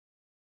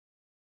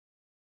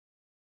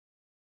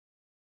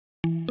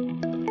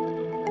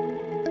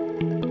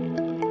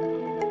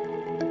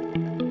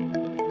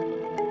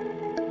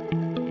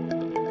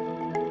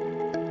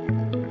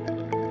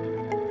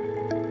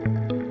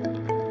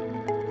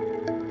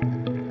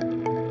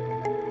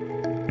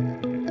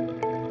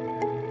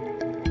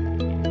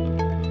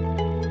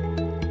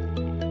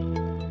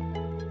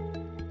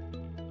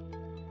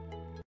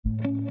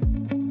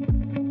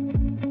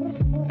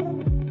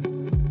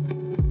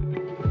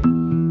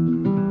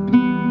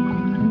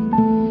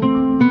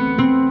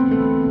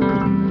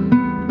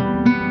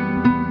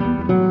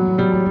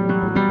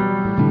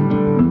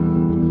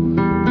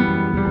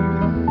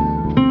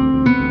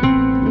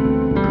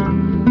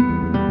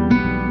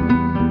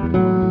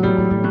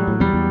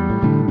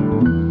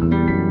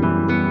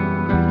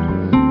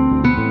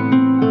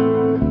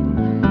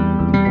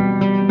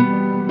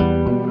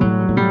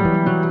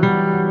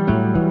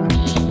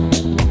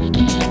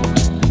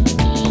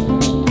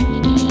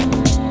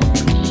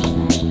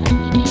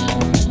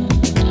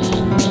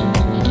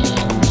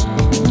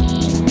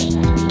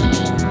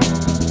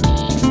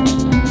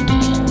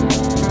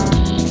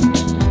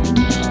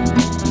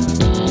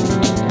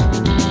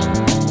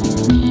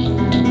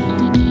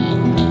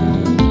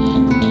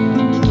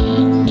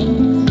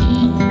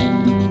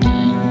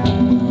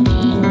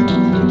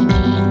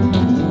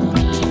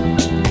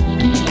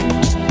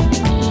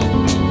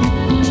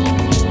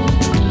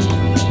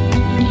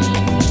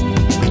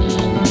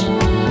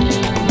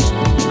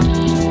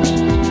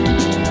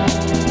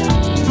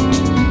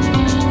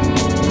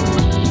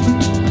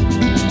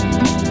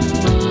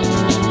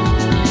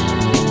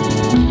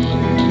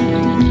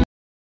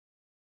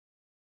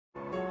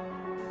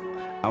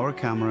Our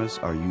cameras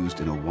are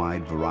used in a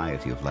wide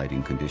variety of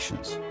lighting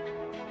conditions,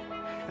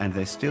 and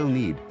they still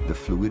need the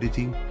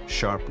fluidity,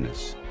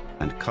 sharpness,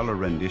 and color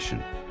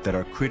rendition that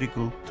are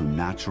critical to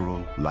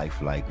natural,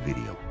 lifelike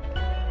video.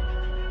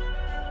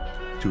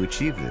 To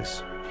achieve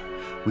this,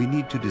 we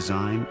need to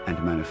design and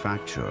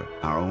manufacture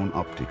our own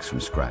optics from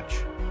scratch.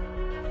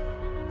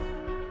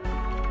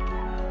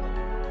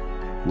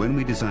 When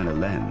we design a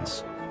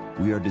lens,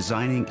 we are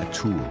designing a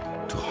tool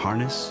to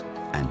harness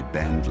and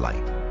bend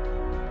light.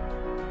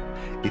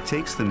 It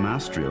takes the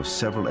mastery of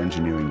several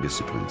engineering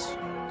disciplines,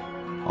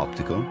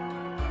 optical,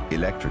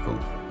 electrical,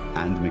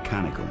 and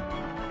mechanical,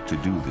 to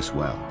do this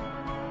well.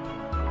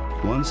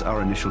 Once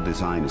our initial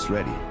design is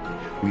ready,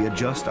 we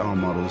adjust our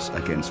models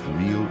against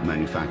real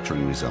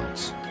manufacturing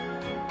results.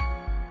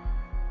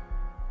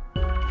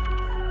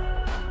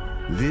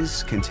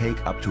 This can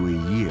take up to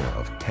a year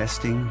of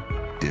testing,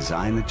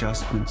 design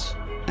adjustments,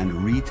 and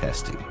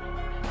retesting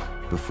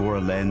before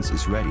a lens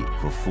is ready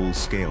for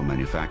full-scale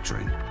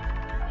manufacturing.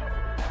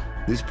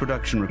 This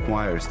production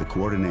requires the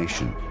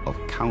coordination of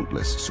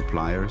countless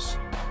suppliers,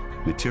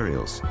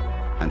 materials,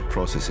 and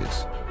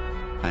processes,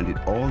 and it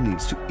all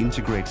needs to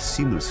integrate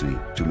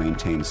seamlessly to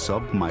maintain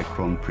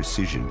sub-micron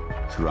precision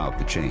throughout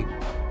the chain.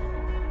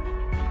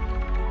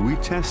 We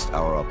test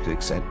our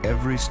optics at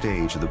every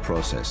stage of the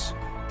process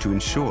to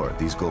ensure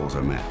these goals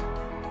are met.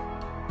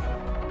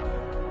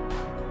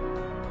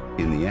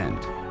 In the end,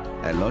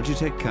 a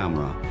logitech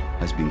camera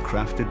has been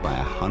crafted by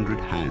 100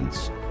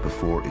 hands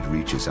before it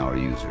reaches our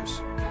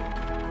users.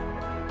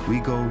 We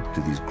go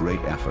to these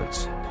great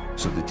efforts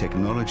so the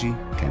technology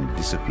can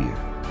disappear,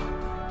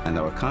 and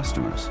our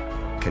customers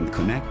can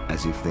connect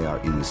as if they are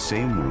in the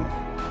same room,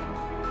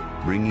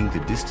 bringing the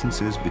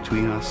distances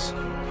between us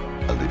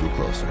a little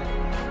closer.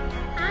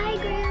 Hi,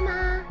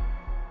 Grandma.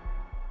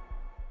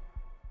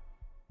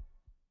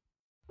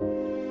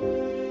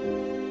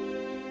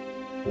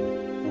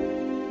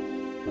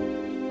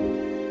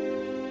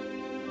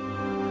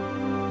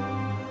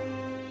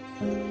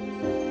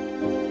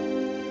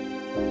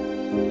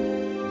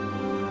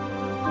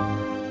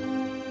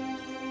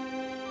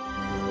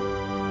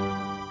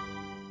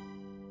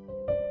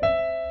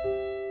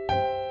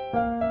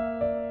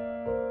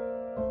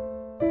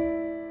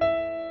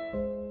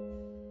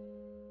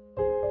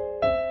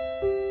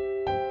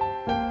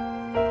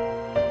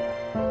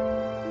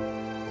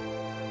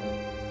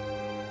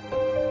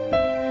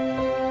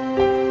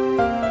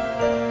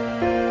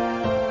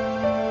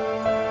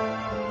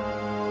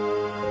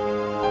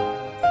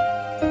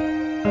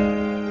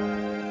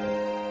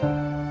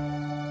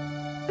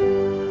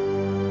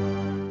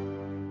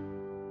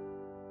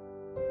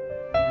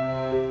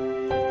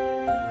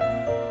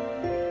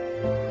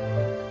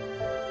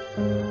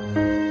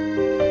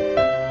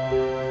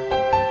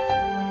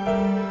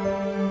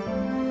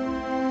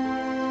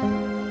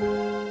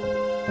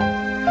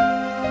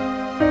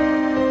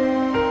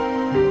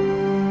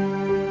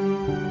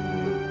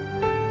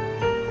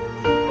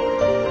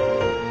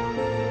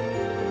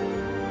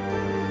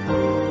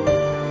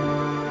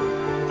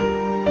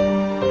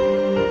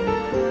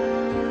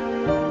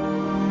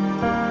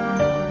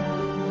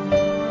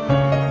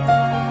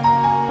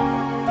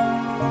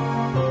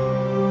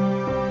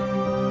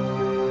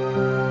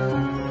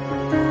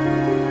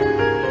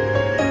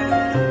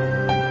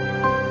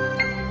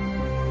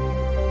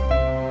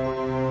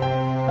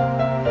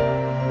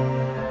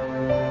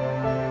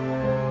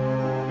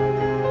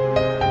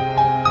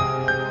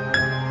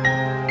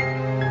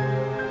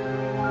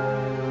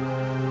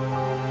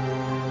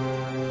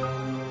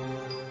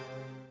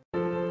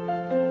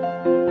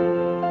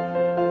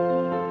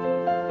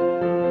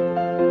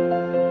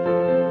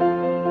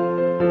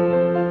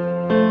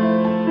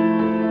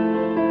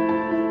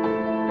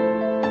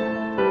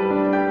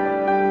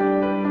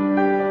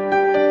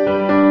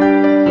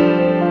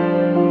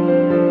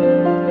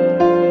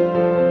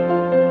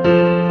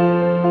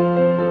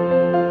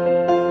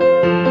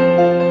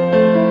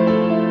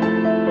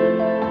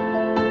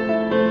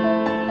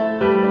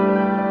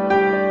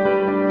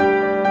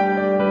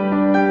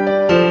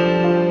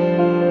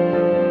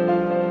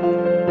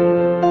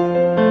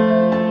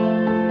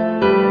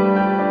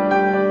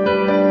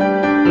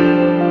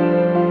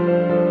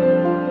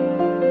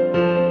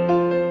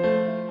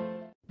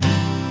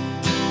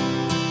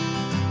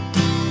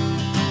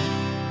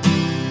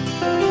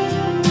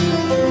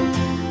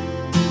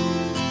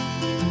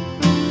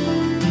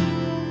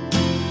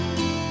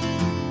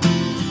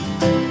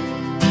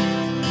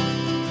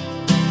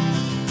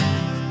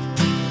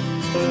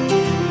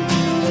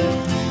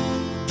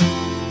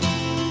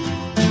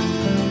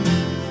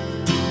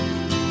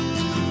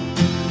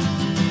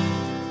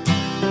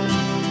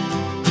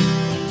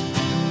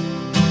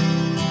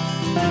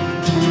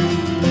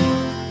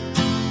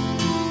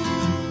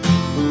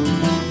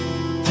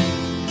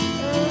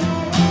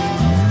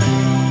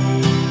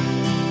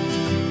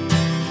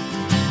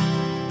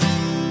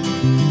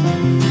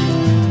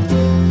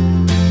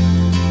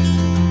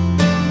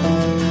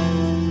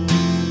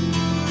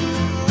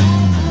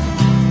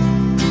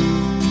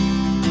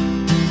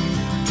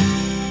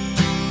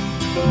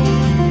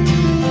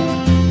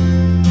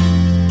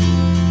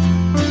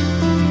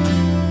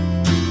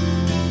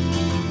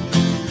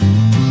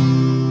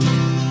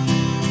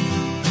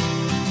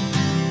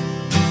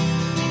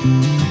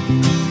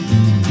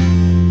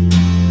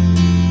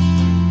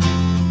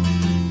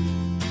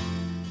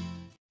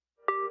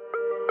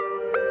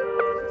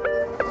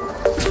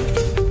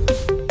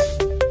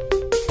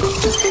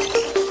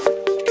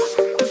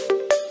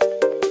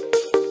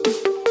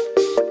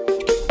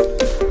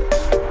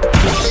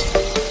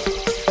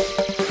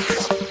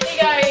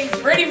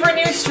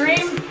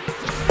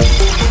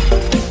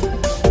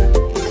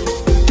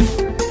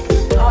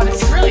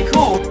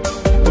 Oh!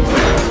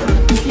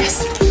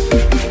 Yes!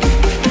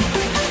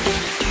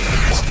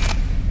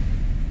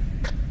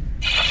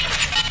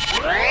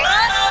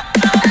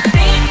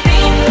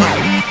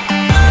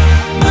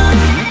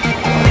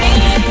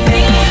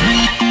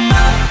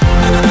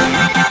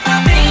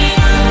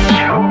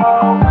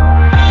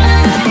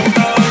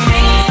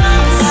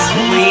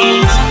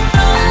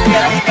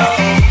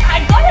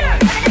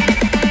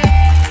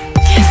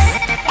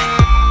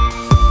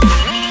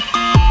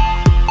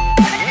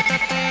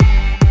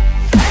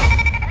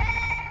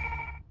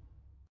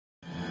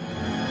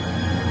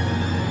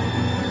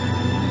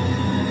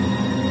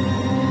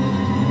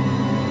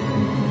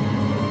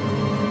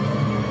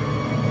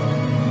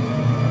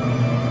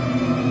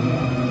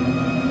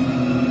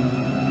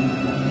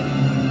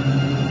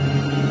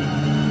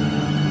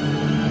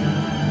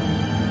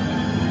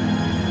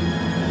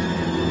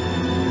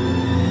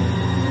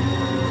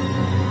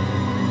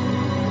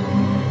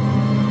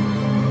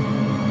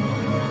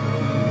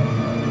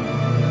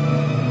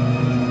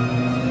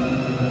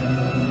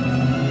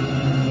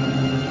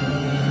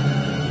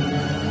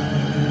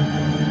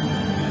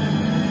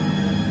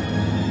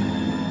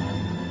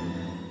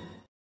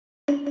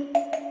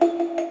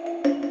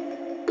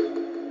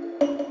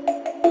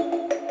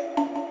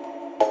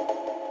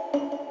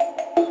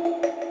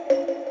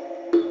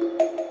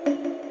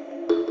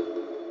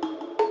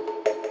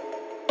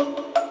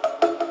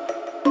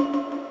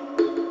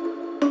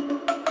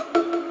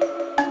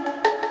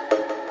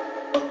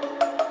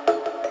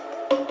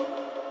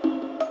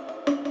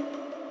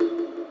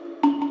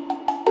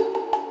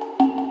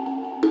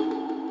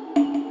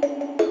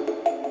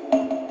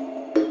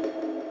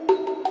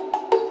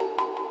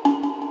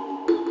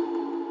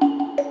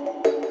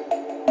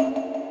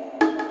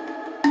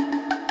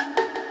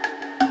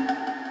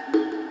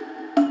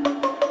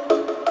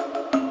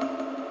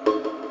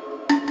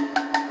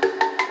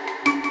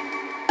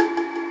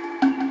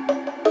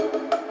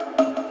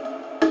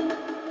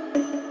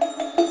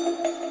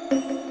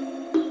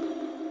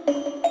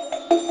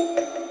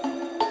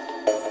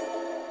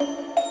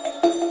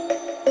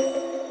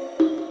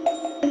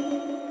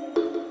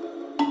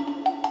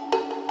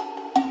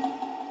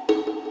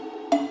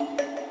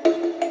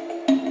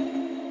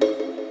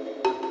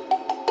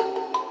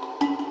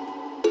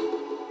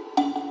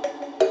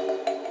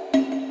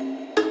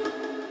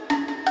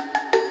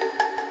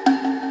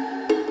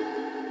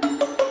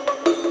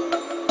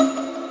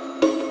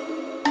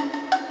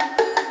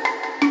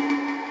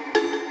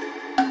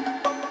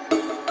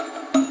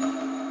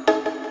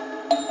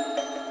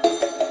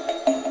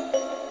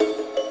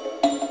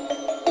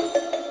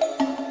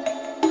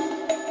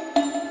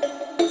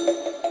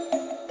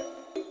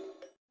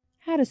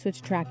 How to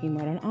switch tracking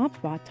mode on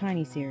OBSBot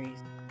Tiny Series.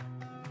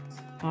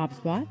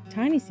 OBSBot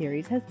Tiny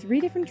Series has 3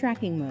 different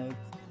tracking modes.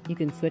 You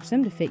can switch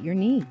them to fit your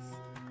needs.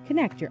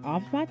 Connect your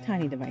OBSBot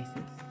Tiny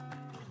devices.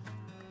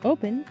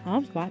 Open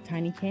OBSBot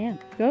Tiny Cam.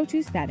 Go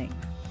to Settings.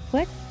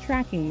 Click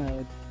Tracking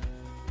Mode.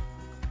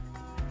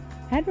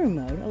 Headroom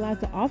mode allows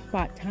the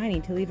OBSBot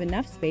Tiny to leave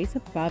enough space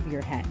above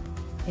your head.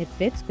 It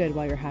fits good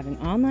while you're having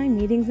online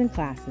meetings and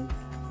classes.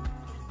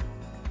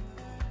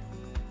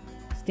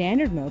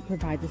 Standard mode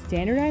provides a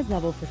standardized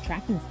level for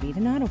tracking speed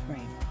and auto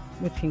frame,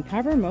 which can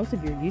cover most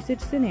of your usage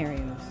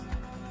scenarios.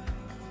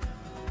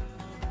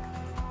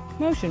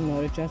 Motion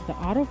mode adjusts the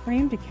auto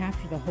frame to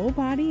capture the whole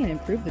body and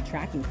improve the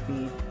tracking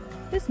speed.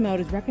 This mode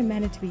is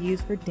recommended to be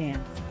used for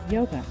dance,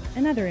 yoga,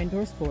 and other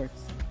indoor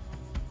sports.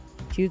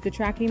 Choose the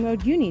tracking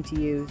mode you need to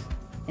use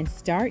and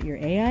start your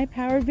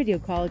AI-powered video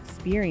call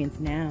experience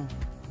now.